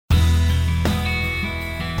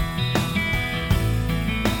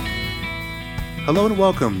Hello and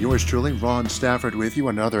welcome. Yours truly, Ron Stafford, with you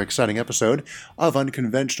on another exciting episode of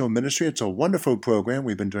Unconventional Ministry. It's a wonderful program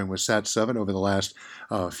we've been doing with Sat7 over the last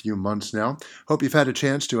few months now. Hope you've had a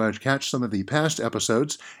chance to catch some of the past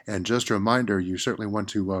episodes. And just a reminder, you certainly want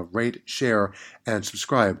to rate, share, and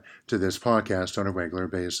subscribe to this podcast on a regular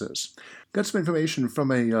basis. Got some information from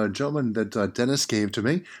a gentleman that Dennis gave to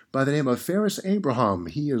me by the name of Ferris Abraham.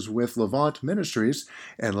 He is with Levant Ministries,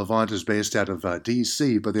 and Levant is based out of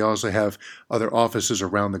D.C., but they also have other offices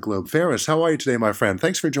around the globe. Ferris, how are you today, my friend?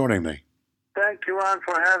 Thanks for joining me. Thank you, Ron,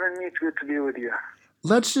 for having me. It's good to be with you.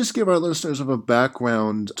 Let's just give our listeners a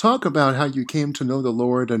background. Talk about how you came to know the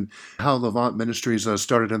Lord and how Levant Ministries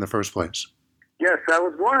started in the first place. Yes, I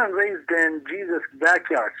was born and raised in Jesus'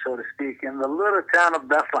 backyard, so to speak, in the little town of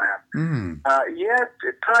Bethlehem. Yet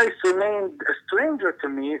Christ remained a stranger to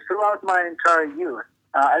me throughout my entire youth.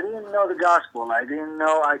 I didn't know the gospel. I didn't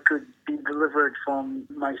know I could be delivered from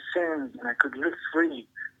my sins and I could live free.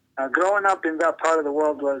 Growing up in that part of the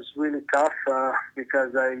world was really tough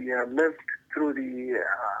because I lived through the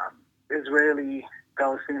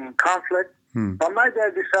Israeli-Palestinian conflict. But my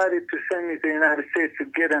dad decided to send me to the United States to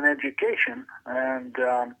get an education. And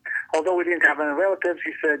although we didn't have any relatives,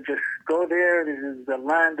 he said, just go there. This is the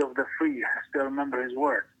land of the free. I still remember his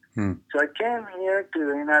words. So I came here to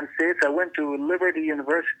the United States. I went to Liberty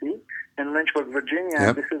University in Lynchburg, Virginia.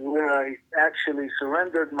 Yep. This is where I actually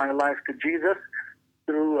surrendered my life to Jesus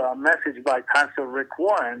through a message by Pastor Rick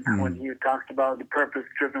Warren when he talked about the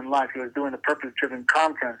purpose-driven life. He was doing a purpose-driven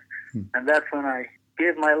conference. And that's when I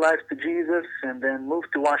gave my life to Jesus and then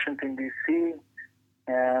moved to Washington, D.C.,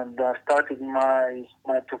 and started my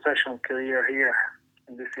professional career here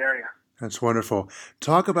in this area. That's wonderful.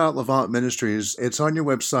 Talk about Levant Ministries. It's on your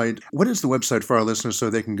website. What is the website for our listeners so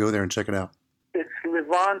they can go there and check it out? It's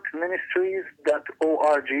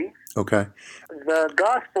levantministries.org. Okay. The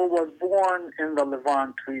gospel was born in the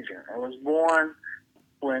Levant region. It was born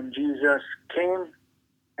when Jesus came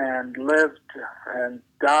and lived and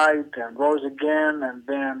died and rose again, and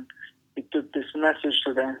then he took this message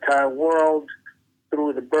to the entire world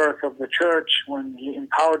through the birth of the church when he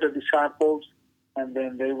empowered the disciples, and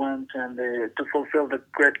then they went and to fulfill the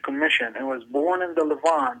Great Commission. It was born in the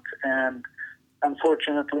Levant, and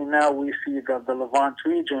unfortunately now we see that the Levant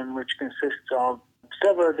region, which consists of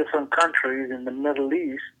several different countries in the Middle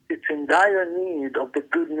East, it's in dire need of the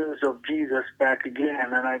good news of Jesus back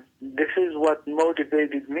again. And this is what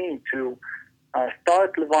motivated me to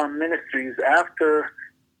start Levant Ministries after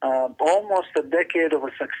almost a decade of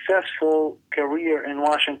a successful career in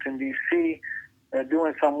Washington, D.C.,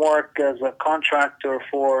 doing some work as a contractor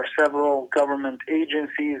for several government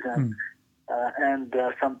agencies and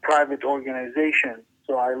some private organizations.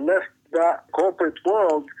 So I left the corporate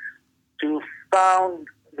world to found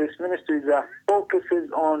this ministry that focuses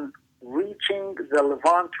on reaching the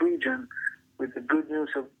Levant region with the good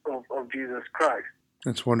news of Jesus Christ.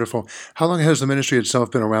 That's wonderful. How long has the ministry itself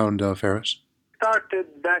been around, Ferris?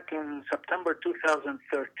 Started back in September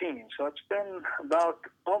 2013, so it's been about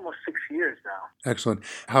almost 6 years now. Excellent.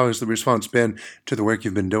 How has the response been to the work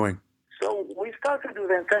you've been doing? So we started with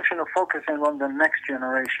the intention of focusing on the next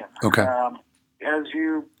generation. Okay. As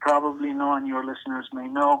you probably know, and your listeners may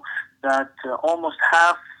know, that almost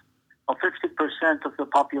half of 50% of the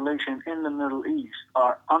population in the Middle East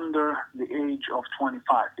are under the age of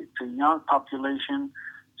 25. It's a young population.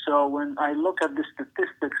 So when I look at the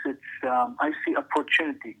statistics, I see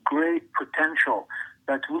opportunity, great potential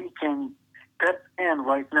that we can step in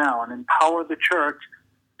right now and empower the church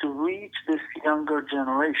to reach this younger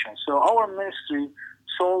generation. So our ministry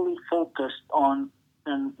solely focused on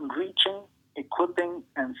reaching, equipping,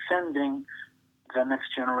 and sending the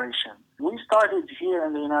next generation. We started here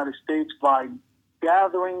in the United States by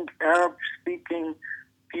gathering Arab-speaking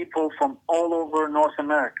people from all over North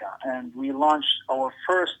America, and we launched our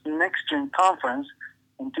first Next Gen conference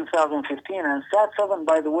in 2015. And Sat7,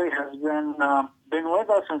 by the way, has been with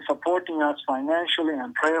us and supporting us financially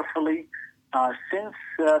and prayerfully since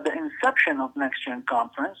the inception of Next Gen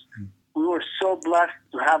conference. We were so blessed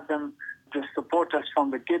to have them just support us from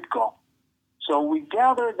the get-go. So we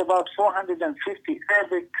gathered about 450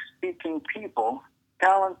 Arabic-speaking people,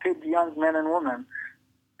 talented young men and women,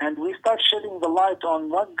 and we start shedding the light on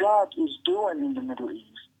what God is doing in the Middle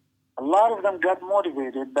East. A lot of them got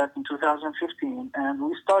motivated back in 2015, and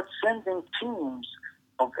we start sending teams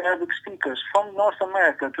of Arabic speakers from North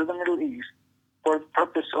America to the Middle East for the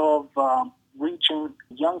purpose of reaching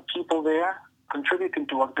young people there, contributing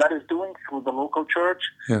to what God is doing through the local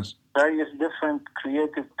church, various different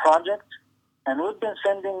creative projects. And we've been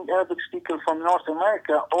sending Arabic speakers from North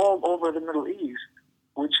America all over the Middle East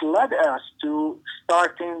which led us to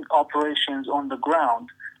starting operations on the ground.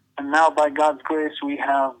 And now, by God's grace, we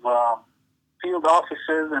have field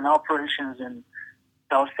offices and operations in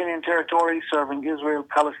Palestinian territory, serving Israel,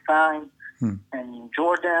 Palestine, and in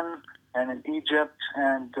Jordan, and in Egypt.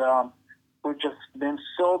 And we've just been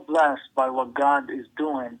so blessed by what God is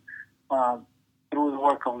doing through the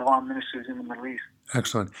work of Levant Ministries in the Middle East.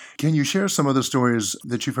 Excellent. Can you share some of the stories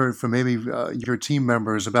that you've heard from maybe your team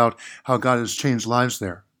members about how God has changed lives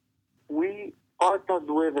there? We partnered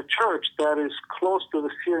with a church that is close to the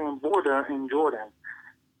Syrian border in Jordan.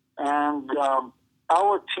 And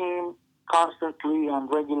our team constantly and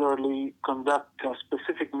regularly conduct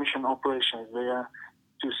specific mission operations there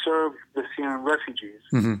to serve the Syrian refugees.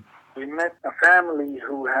 Mm-hmm. We met a family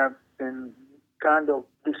who have been kind of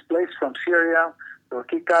displaced from Syria. They were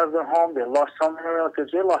kicked out of their home. They lost some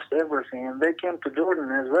relatives. They lost everything. And they came to Jordan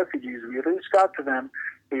as refugees. We reached out to them.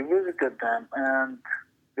 We visited them. And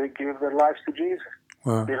they gave their lives to Jesus.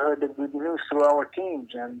 Wow. They heard the good news through our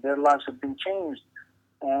teams. And their lives have been changed.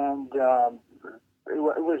 And it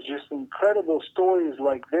was just incredible stories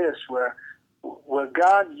like this where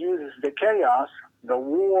God uses the chaos, the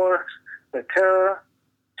wars, the terror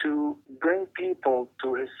to bring people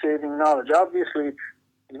to his saving knowledge. Obviously,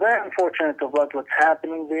 it's very unfortunate about what's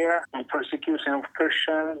happening there, the persecution of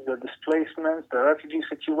Christians, the displacements, the refugee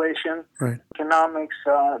situation, right. Economics,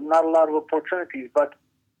 not a lot of opportunities. But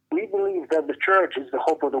we believe that the church is the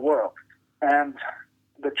hope of the world. And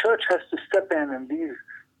the church has to step in these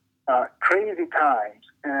crazy times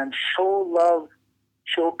and show love,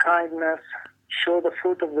 show kindness, show the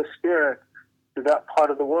fruit of the Spirit to that part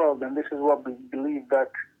of the world. And this is what we believe that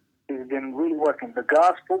has been really working. The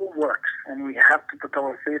gospel works, and we have to put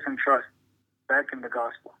our faith and trust back in the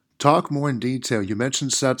gospel. Talk more in detail. You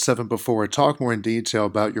mentioned SAT7 before. Talk more in detail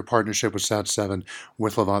about your partnership with SAT7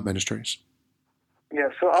 with Levant Ministries. Yeah,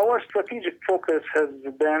 so our strategic focus has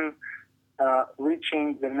been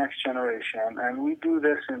reaching the next generation, and we do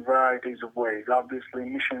this in varieties of ways. Obviously,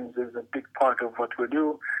 missions is a big part of what we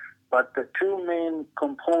do, but the two main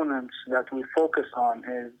components that we focus on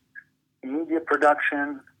is media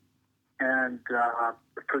production and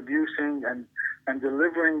producing and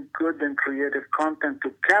delivering good and creative content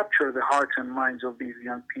to capture the hearts and minds of these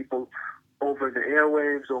young people over the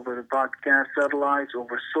airwaves, over the broadcast satellites,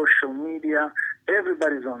 over social media.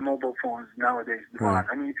 Everybody's on mobile phones nowadays. Right.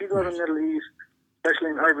 I mean, if you go to the Middle East, especially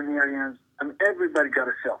in urban areas, everybody got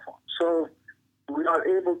a cell phone. So we are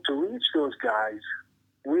able to reach those guys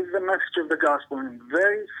with the message of the gospel in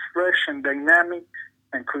very fresh and dynamic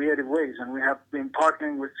and creative ways. And we have been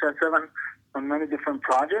partnering with SAT7 on many different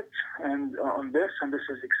projects and on this, and this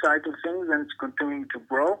is exciting things, and it's continuing to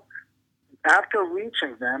grow. After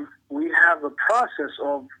reaching them, we have a process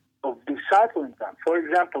of discipling them. For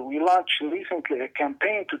example, we launched recently a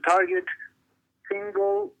campaign to target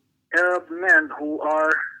single Arab men who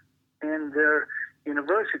are in their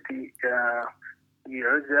university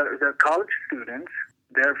years. They're college students.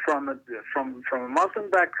 They're from a Muslim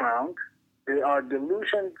background. They are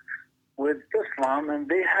delusioned with Islam, and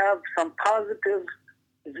they have some positive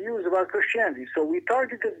views about Christianity. So we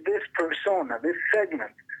targeted this persona, this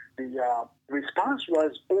segment. The response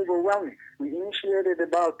was overwhelming. We initiated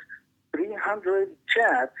about 300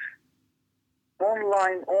 chats,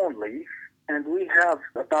 online only, and we have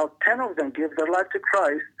about 10 of them give their life to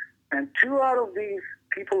Christ, and 2 out of these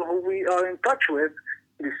people who we are in touch with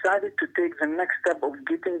decided to take the next step of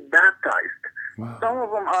getting baptized. Wow. Some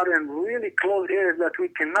of them are in really close areas that we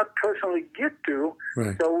cannot personally get to,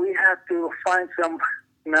 right. So we had to find some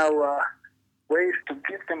ways to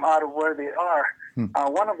get them out of where they are.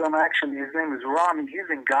 One of them, actually, his name is Rami. He's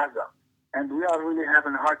in Gaza, and we are really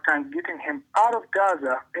having a hard time getting him out of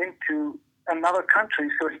Gaza into another country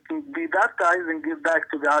so he can be baptized and give back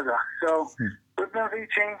to Gaza. So we've been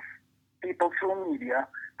reaching people through media.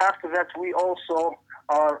 After that, we also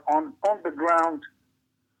are on the ground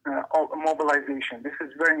mobilization. This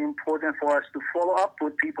is very important for us to follow up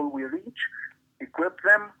with people we reach, equip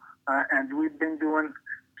them, and we've been doing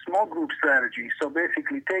small group strategy. So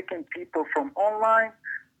basically taking people from online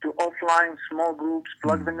to offline small groups,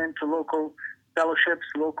 plug them into local fellowships,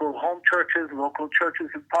 local home churches, local churches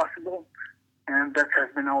if possible. And that has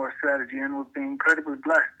been our strategy. And we've been incredibly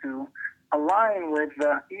blessed to align with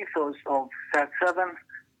the ethos of SAT7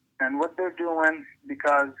 and what they're doing,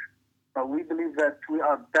 because we believe that we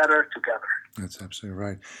are better together. That's absolutely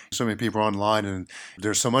right. So many people are online, and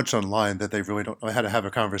there's so much online that they really don't know how to have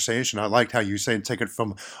a conversation. I liked how you say take it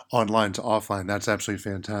from online to offline. That's absolutely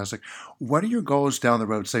fantastic. What are your goals down the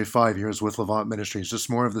road, say 5 years with Levant Ministries? Just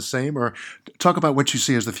more of the same, or talk about what you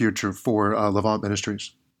see as the future for Levant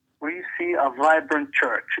Ministries? We see a vibrant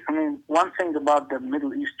church. I mean, one thing about the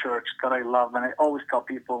Middle East church that I love, and I always tell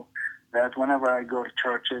people that whenever I go to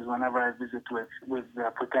churches, whenever I visit with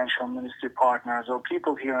potential ministry partners or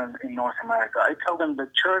people here in North America, I tell them the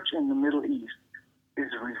church in the Middle East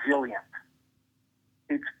is resilient.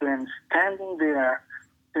 It's been standing there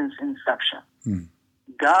since inception.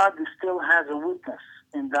 God still has a witness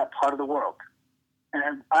in that part of the world.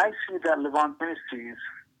 And I see that Levant Ministries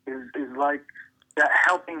is like that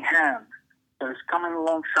helping hand that is coming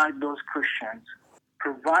alongside those Christians,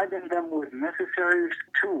 providing them with necessary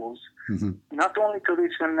tools, not only to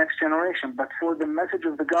reach the next generation, but for the message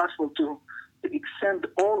of the gospel to extend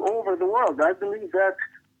all over the world. I believe that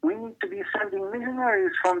we need to be sending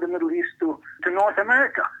missionaries from the Middle East to North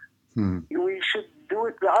America. We should do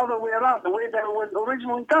it the other way around, the way that it was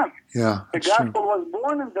originally done. Yeah, the gospel was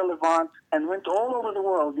born in the Levant and went all over the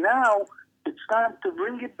world. Now it's time to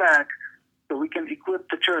bring it back so we can equip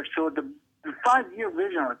the church. So the 5-year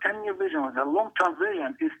vision or 10-year vision or the long-term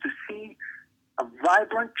vision is to see a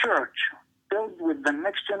vibrant church filled with the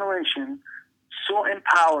next generation, so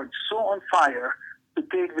empowered, so on fire, to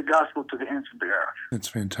take the gospel to the ends of the earth. That's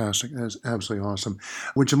fantastic. That's absolutely awesome.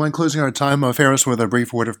 Would you mind closing our time, Faris, with a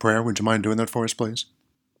brief word of prayer? Would you mind doing that for us, please?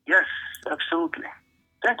 Yes, absolutely.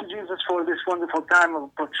 Thank you, Jesus, for this wonderful time of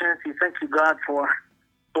opportunity. Thank you, God, for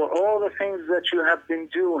all the things that you have been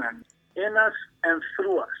doing in us and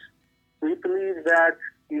through us. We believe that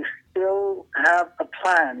you still have a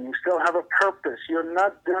plan. You still have a purpose. You're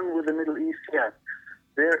not done with the Middle East yet.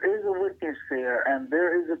 There is a witness there, and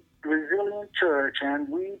there is a resilient church, and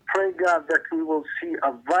we pray, God, that we will see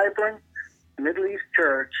a vibrant Middle East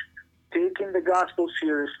church taking the gospel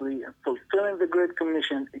seriously and fulfilling the Great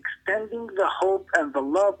Commission, extending the hope and the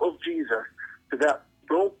love of Jesus to that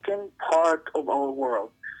broken part of our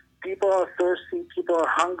world. People are thirsty, people are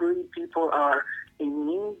hungry, people are in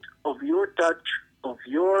need of your touch, of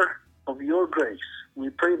your grace.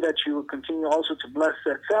 We pray that you will continue also to bless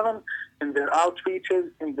Sat7 in their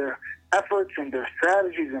outreaches, in their efforts, in their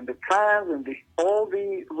strategies, in the plans, and all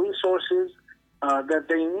the resources that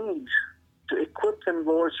they need to equip them,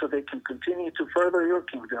 Lord, so they can continue to further your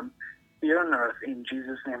kingdom here on earth. In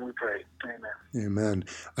Jesus' name we pray. Amen. Amen.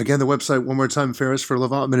 Again, the website, one more time, Faris, for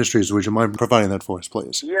Levant Ministries. Would you mind providing that for us,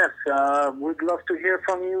 please? Yes. We'd love to hear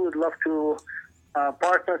from you. We'd love to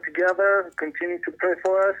partner together, continue to pray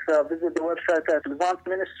for us. Visit the website at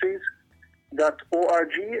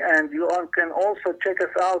levantministries.org, and you all can also check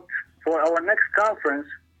us out for our next conference,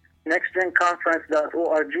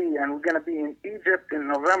 nextgenconference.org, and we're going to be in Egypt in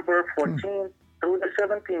November 14th through the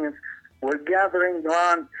 17th. We're gathering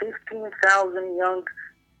around 15,000 young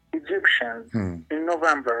Egyptians in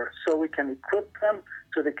November so we can equip them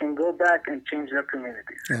so they can go back and change their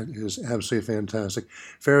communities. That is absolutely fantastic.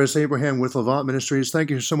 Faris Abraham with Levant Ministries, thank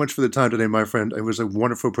you so much for the time today, my friend. It was a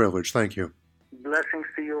wonderful privilege. Thank you. Blessings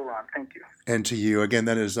to you, Ron. Thank you. And to you. Again,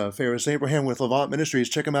 that is Faris Abraham with Levant Ministries.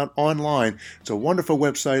 Check them out online. It's a wonderful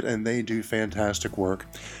website, and they do fantastic work.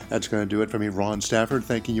 That's going to do it for me, Ron Stafford.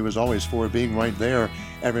 Thanking you, as always, for being right there.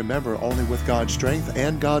 And remember, only with God's strength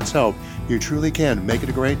and God's help, you truly can make it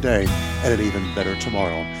a great day and an even better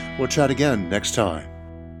tomorrow. We'll chat again next time.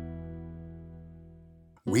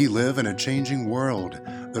 We live in a changing world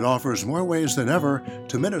that offers more ways than ever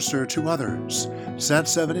to minister to others.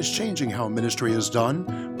 Sat7 is changing how ministry is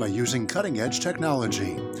done by using cutting-edge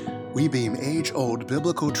technology. We beam age-old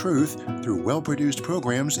biblical truth through well-produced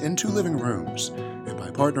programs into living rooms. And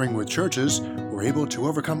by partnering with churches, we're able to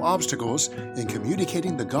overcome obstacles in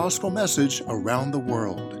communicating the gospel message around the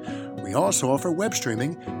world. We also offer web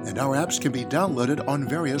streaming, and our apps can be downloaded on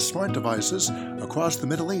various smart devices across the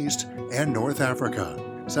Middle East and North Africa.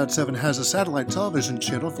 Sat7 has a satellite television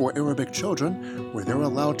channel for Arabic children where they're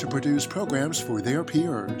allowed to produce programs for their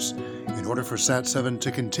peers. In order for Sat7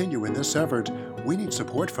 to continue in this effort, we need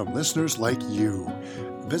support from listeners like you.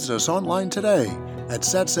 Visit us online today at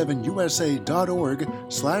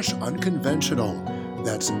sat7usa.org/unconventional.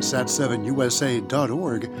 That's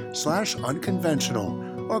sat7usa.org/unconventional.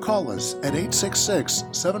 Or call us at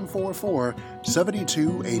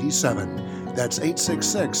 866-744-7287. That's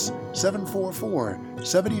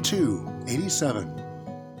 866-744-7287.